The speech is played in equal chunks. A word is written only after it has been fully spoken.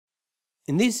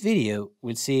In this video,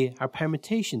 we'll see how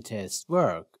permutation tests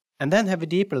work and then have a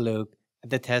deeper look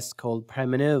at the test called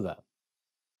PERMANOVA.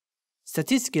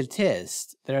 Statistical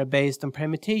tests that are based on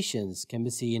permutations can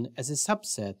be seen as a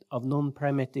subset of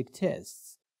non-parametric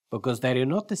tests because they do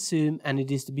not assume any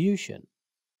distribution.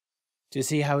 To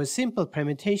see how a simple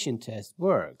permutation test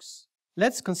works,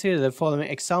 let's consider the following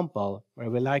example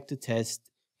where we like to test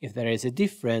if there is a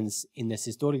difference in the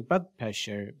systolic blood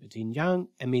pressure between young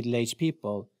and middle-aged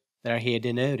people that are here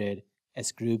denoted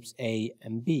as groups A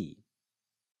and B.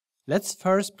 Let's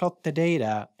first plot the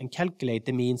data and calculate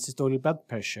the mean systolic blood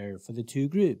pressure for the two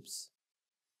groups.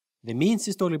 The mean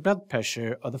systolic blood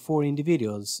pressure of the 4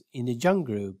 individuals in the young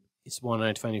group is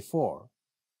 124,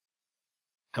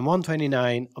 and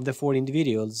 129 of the 4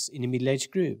 individuals in the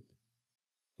middle-aged group.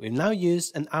 We've now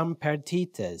used an unpaired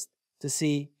t-test to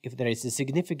see if there is a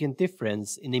significant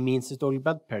difference in the mean systolic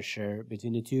blood pressure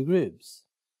between the two groups.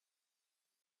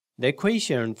 The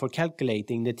equation for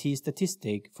calculating the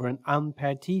t-statistic for an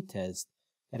unpaired t-test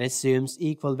that assumes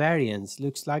equal variance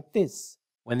looks like this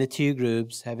when the two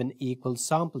groups have an equal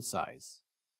sample size.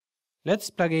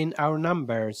 Let's plug in our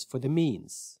numbers for the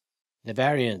means, the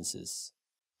variances,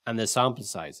 and the sample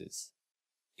sizes.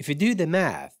 If we do the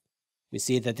math, we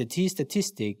see that the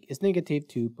t-statistic is negative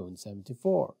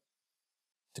 2.74.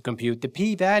 To compute the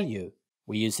p-value,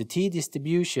 we use a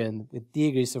t-distribution with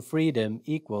degrees of freedom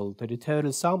equal to the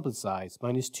total sample size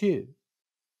minus 2.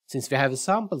 Since we have a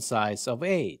sample size of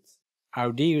 8,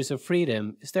 our degrees of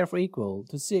freedom is therefore equal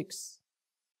to 6.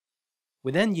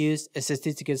 We then use a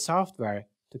statistical software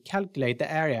to calculate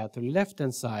the area to the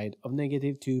left-hand side of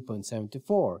negative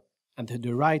 2.74 and to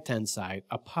the right-hand side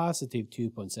of positive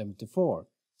 2.74,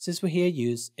 since we here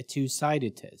use a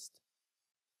two-sided test.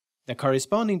 The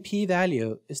corresponding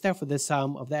p-value is therefore the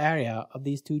sum of the area of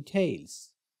these two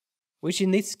tails, which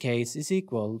in this case is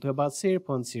equal to about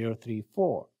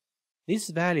 0.034. This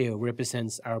value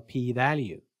represents our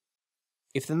p-value.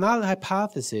 If the null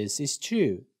hypothesis is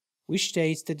true, which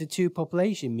states that the two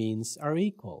population means are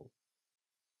equal,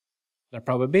 the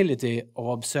probability of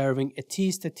observing a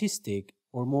t-statistic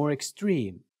or more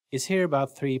extreme is here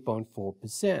about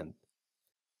 3.4%.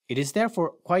 It is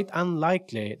therefore quite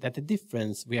unlikely that the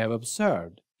difference we have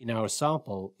observed in our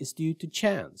sample is due to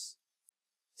chance.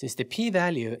 Since the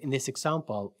p-value in this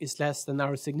example is less than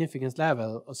our significance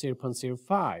level of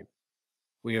 0.05,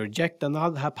 we reject the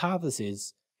null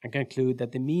hypothesis and conclude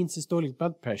that the mean systolic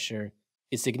blood pressure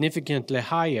is significantly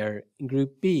higher in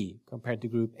group B compared to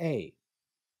group A.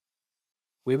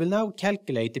 We will now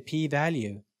calculate the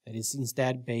p-value that is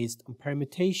instead based on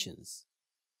permutations.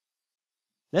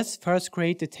 Let's first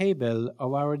create a table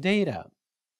of our data.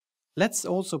 Let's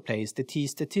also place the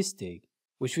t-statistic,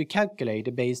 which we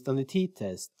calculated based on the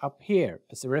t-test, up here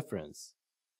as a reference.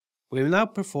 We will now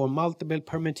perform multiple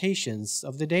permutations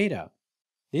of the data.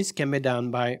 This can be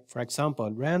done by, for example,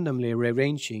 randomly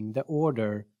rearranging the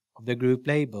order of the group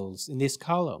labels in this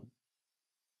column.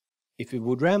 If we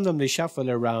would randomly shuffle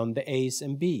around the A's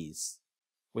and B's,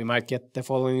 we might get the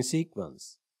following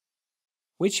sequence,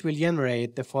 which will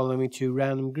generate the following two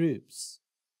random groups.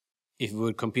 If we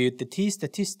would compute the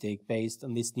t-statistic based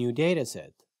on this new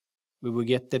dataset, we would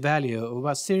get the value of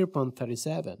about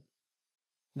 0.37.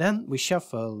 Then we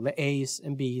shuffle the A's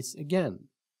and B's again,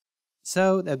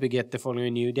 so that we get the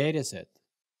following new dataset.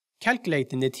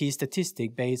 Calculating the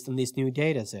t-statistic based on this new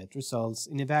dataset results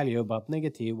in a value of about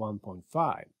negative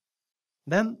 1.5.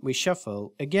 Then we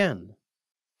shuffle again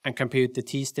and compute the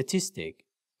t-statistic,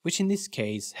 which in this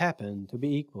case happened to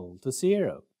be equal to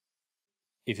 0.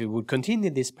 If we would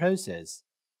continue this process,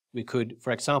 we could,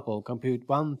 for example, compute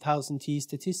 1000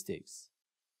 t-statistics.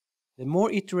 The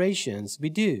more iterations we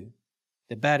do,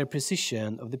 the better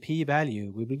precision of the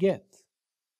p-value we will get.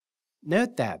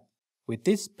 Note that, with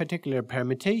this particular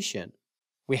permutation,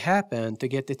 we happen to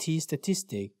get the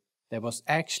t-statistic that was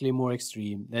actually more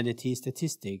extreme than the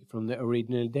t-statistic from the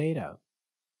original data.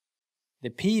 The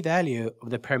p-value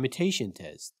of the permutation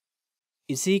test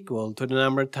is equal to the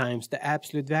number of times the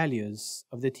absolute values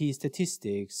of the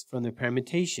t-statistics from the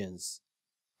permutations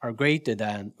are greater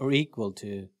than or equal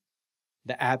to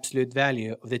the absolute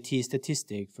value of the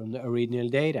t-statistic from the original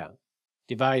data,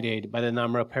 divided by the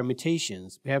number of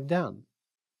permutations we have done.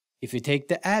 If we take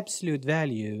the absolute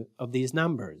value of these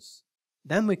numbers,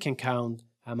 then we can count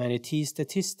how many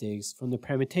t-statistics from the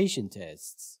permutation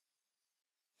tests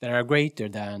that are greater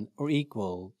than or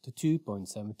equal to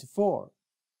 2.74.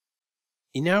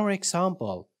 In our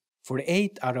example,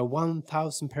 48 out of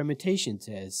 1000 permutation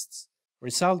tests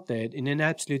resulted in an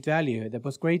absolute value that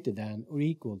was greater than or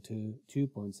equal to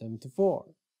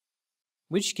 2.74,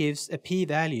 which gives a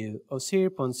p-value of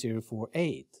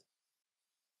 0.048.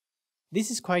 This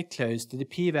is quite close to the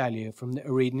p-value from the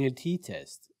original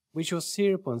t-test, which was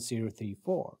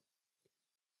 0.034.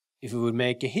 If we would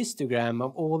make a histogram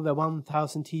of all the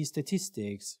 1000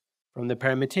 t-statistics from the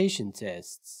permutation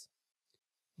tests,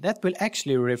 that will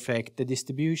actually reflect the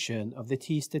distribution of the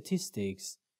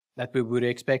t-statistics that we would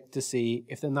expect to see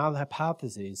if the null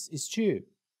hypothesis is true.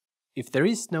 If there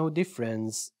is no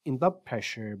difference in blood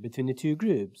pressure between the two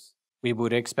groups, we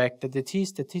would expect that the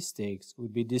t-statistics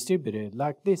would be distributed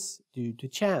like this due to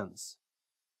chance.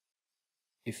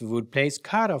 If we would place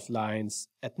cutoff lines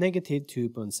at negative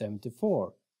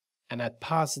 2.74 and at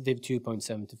positive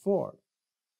 2.74,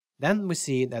 then we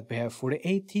see that we have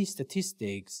 48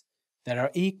 t-statistics that are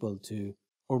equal to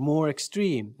or more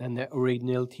extreme than the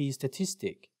original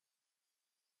t-statistic.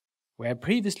 We have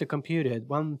previously computed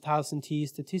 1000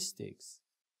 t-statistics,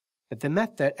 but the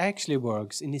method actually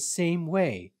works in the same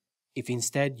way if we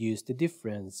instead use the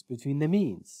difference between the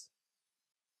means.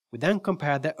 We then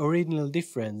compare the original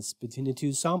difference between the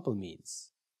two sample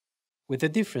means with the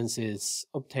differences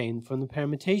obtained from the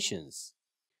permutations.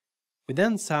 We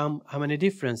then sum how many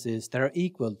differences that are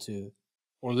equal to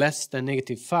or less than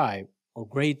 -5 or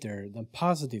greater than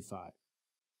 +5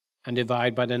 and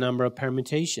divide by the number of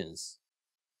permutations.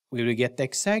 We will get the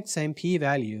exact same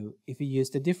p-value if we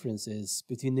use the differences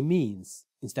between the means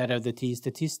instead of the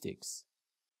t-statistics.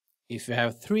 If we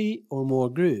have 3 or more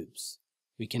groups,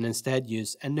 we can instead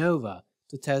use ANOVA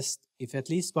to test if at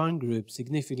least one group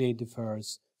significantly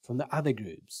differs from the other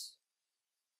groups.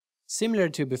 Similar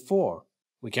to before,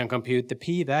 we can compute the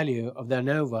p-value of the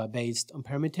ANOVA based on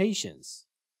permutations.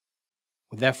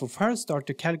 We therefore first start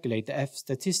to calculate the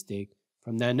f-statistic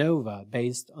from the ANOVA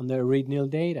based on the original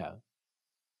data.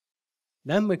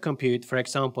 Then we compute, for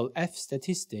example,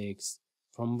 f-statistics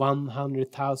from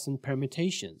 100,000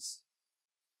 permutations,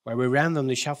 where we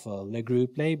randomly shuffle the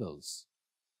group labels.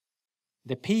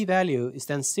 The p-value is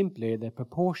then simply the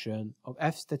proportion of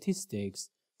f-statistics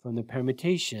from the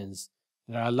permutations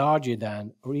that are larger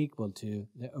than or equal to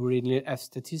the original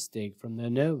f-statistic from the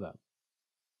ANOVA.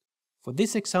 For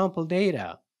this example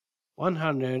data,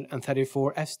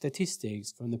 134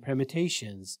 f-statistics from the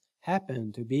permutations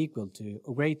happen to be equal to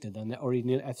or greater than the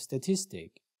original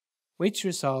f-statistic, which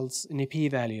results in a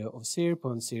p-value of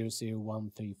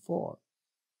 0.00134.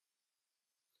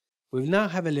 We will now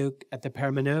have a look at the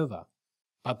PERMANOVA,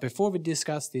 but before we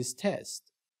discuss this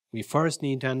test, we first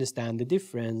need to understand the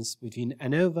difference between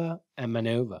ANOVA and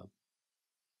MANOVA.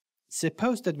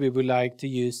 Suppose that we would like to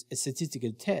use a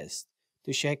statistical test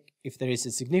to check if there is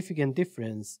a significant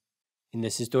difference in the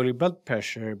systolic blood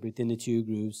pressure between the two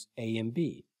groups A and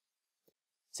B.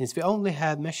 Since we only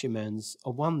have measurements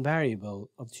of one variable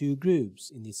of two groups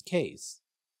in this case,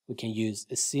 we can use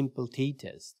a simple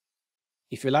t-test.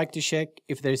 If we like to check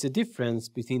if there is a difference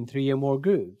between 3 or more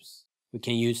groups, we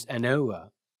can use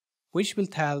ANOVA, which will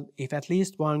tell if at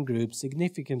least one group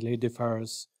significantly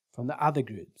differs from the other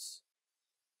groups.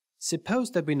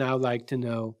 Suppose that we now like to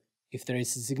know if there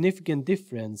is a significant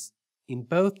difference in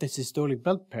both the systolic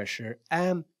blood pressure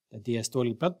and the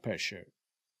diastolic blood pressure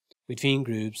between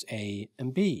groups A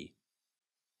and B.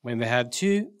 When we have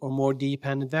 2 or more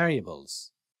dependent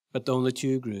variables, but only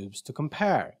 2 groups to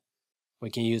compare, we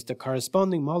can use the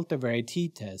corresponding multivariate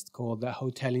t-test called the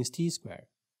Hotelling's t-square.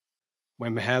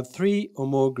 When we have 3 or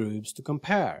more groups to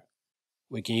compare,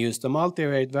 we can use the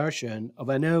multivariate version of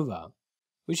ANOVA,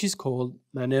 which is called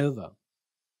MANOVA.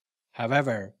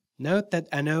 However, note that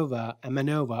ANOVA and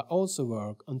MANOVA also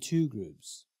work on 2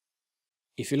 groups.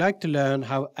 If you like to learn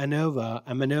how ANOVA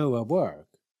and MANOVA work,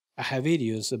 I have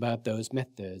videos about those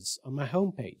methods on my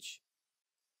homepage.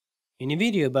 In a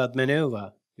video about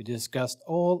MANOVA, we discussed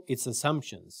all its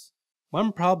assumptions.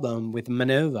 One problem with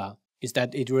MANOVA is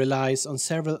that it relies on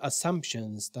several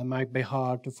assumptions that might be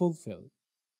hard to fulfill.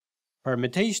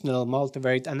 Permutational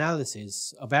multivariate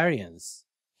analysis of variance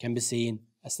can be seen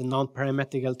as the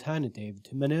non-parametric alternative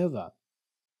to MANOVA.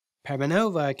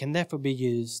 PERMANOVA can therefore be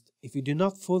used if we do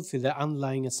not fulfill the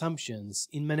underlying assumptions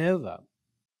in MANOVA.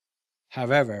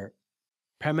 However,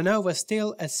 PERMANOVA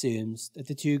still assumes that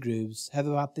the two groups have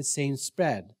about the same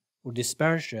spread or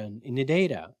dispersion in the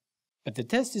data, but the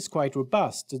test is quite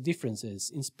robust to differences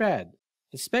in spread,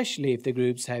 especially if the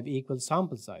groups have equal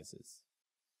sample sizes.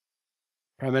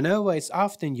 PERMANOVA is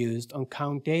often used on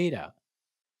count data,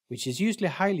 which is usually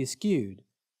highly skewed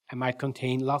and might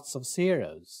contain lots of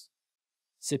zeros.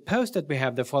 Suppose that we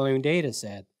have the following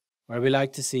dataset where we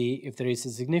like to see if there is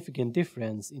a significant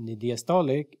difference in the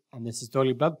diastolic and the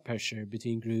systolic blood pressure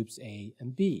between groups A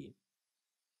and B.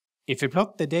 If we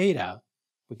plot the data,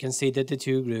 we can see that the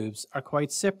two groups are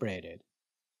quite separated.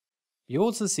 We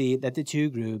also see that the two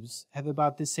groups have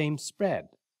about the same spread.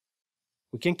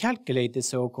 we can calculate the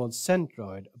so-called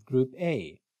centroid of group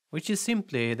A, which is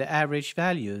simply the average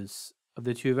values of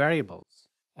the two variables,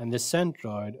 and the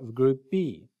centroid of group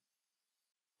B.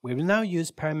 We will now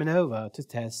use PERMANOVA to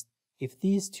test if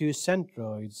these two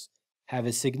centroids have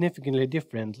a significantly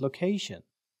different location.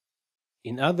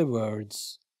 In other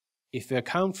words, if we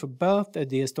account for both the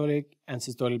diastolic and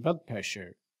systolic blood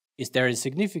pressure, is there a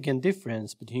significant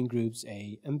difference between groups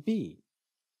A and B?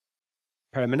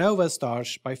 PERMANOVA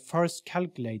starts by first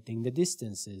calculating the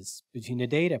distances between the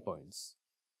data points.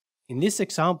 In this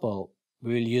example,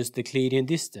 we will use the Euclidean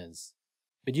distance,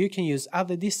 but you can use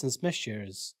other distance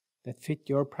measures that fit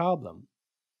your problem.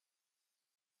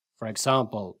 For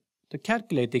example, to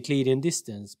calculate the Euclidean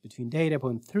distance between data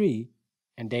point 3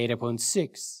 and data point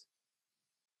 6,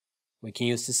 we can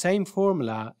use the same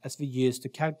formula as we used to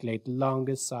calculate the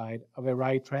longest side of a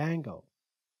right triangle,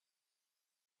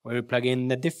 where we plug in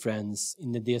the difference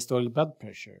in the diastolic blood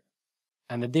pressure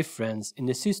and the difference in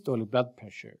the systolic blood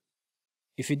pressure.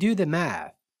 If we do the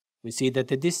math, we see that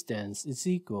the distance is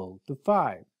equal to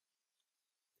 5.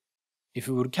 If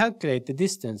we would calculate the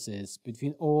distances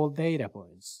between all data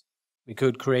points, we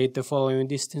could create the following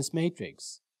distance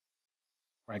matrix.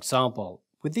 For example,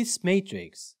 with this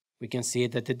matrix, we can see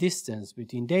that the distance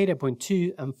between data point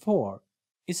 2 and 4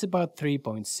 is about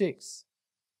 3.6,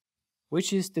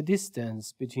 which is the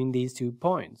distance between these 2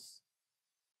 points.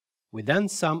 We then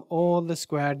sum all the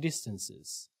squared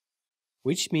distances,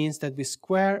 which means that we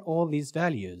square all these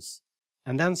values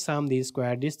and then sum these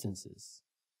squared distances.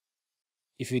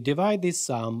 If we divide this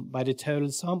sum by the total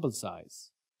sample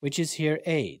size, which is here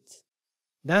 8,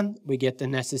 then we get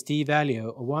an SST value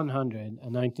of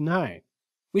 199,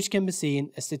 which can be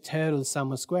seen as the total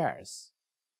sum of squares.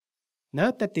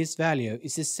 Note that this value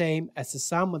is the same as the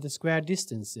sum of the square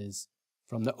distances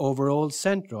from the overall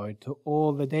centroid to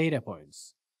all the data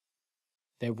points.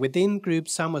 The within group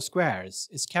sum of squares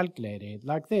is calculated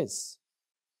like this,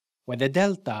 where the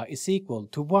delta is equal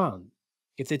to 1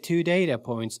 if the two data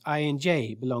points I and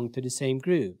j belong to the same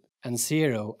group and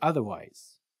 0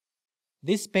 otherwise.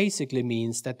 This basically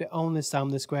means that we only sum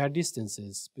the square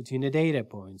distances between the data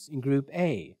points in group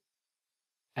A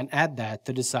and add that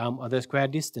to the sum of the square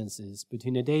distances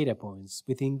between the data points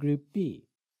within group B.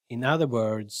 In other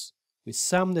words, we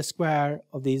sum the square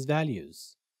of these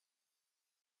values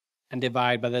and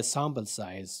divide by the sample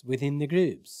size within the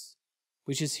groups,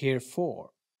 which is here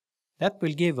 4. That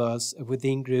will give us a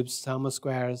within group sum of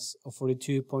squares of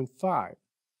 42.5.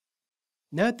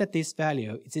 Note that this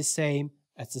value is the same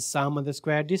as the sum of the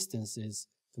square distances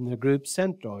from the group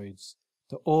centroids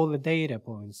to all the data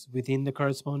points within the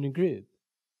corresponding group.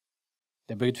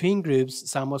 The between groups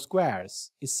sum of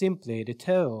squares is simply the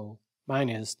total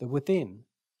minus the within.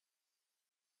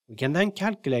 We can then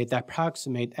calculate the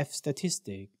approximate F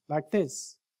statistic like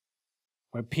this,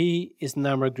 where P is the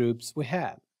number of groups we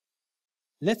have.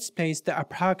 Let's place the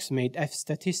approximate F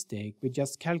statistic we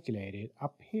just calculated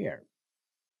up here.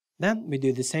 Then we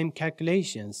do the same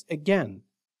calculations again,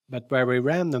 but where we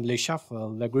randomly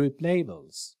shuffle the group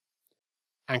labels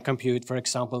and compute, for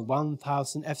example,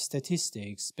 1000 F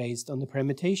statistics based on the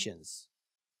permutations.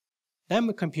 Then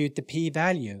we compute the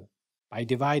p-value by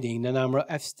dividing the number of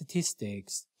F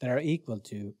statistics that are equal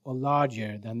to or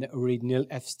larger than the original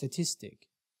F statistic.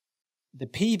 The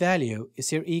p-value is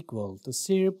here equal to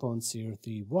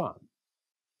 0.031.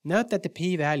 Note that the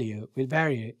p-value will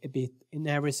vary a bit in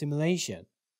every simulation,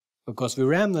 because we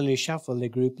randomly shuffle the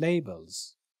group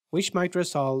labels, which might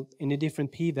result in a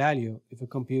different p-value if we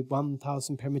compute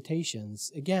 1000 permutations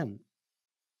again.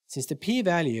 Since the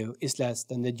p-value is less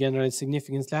than the general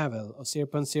significance level of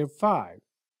 0.05,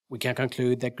 we can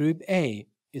conclude that group A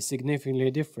is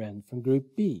significantly different from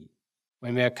group B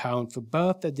when we account for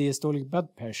both the diastolic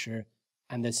blood pressure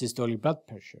and the systolic blood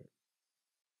pressure.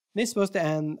 This was the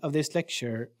end of this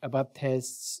lecture about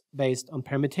tests based on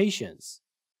permutations.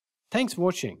 Thanks for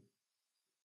watching.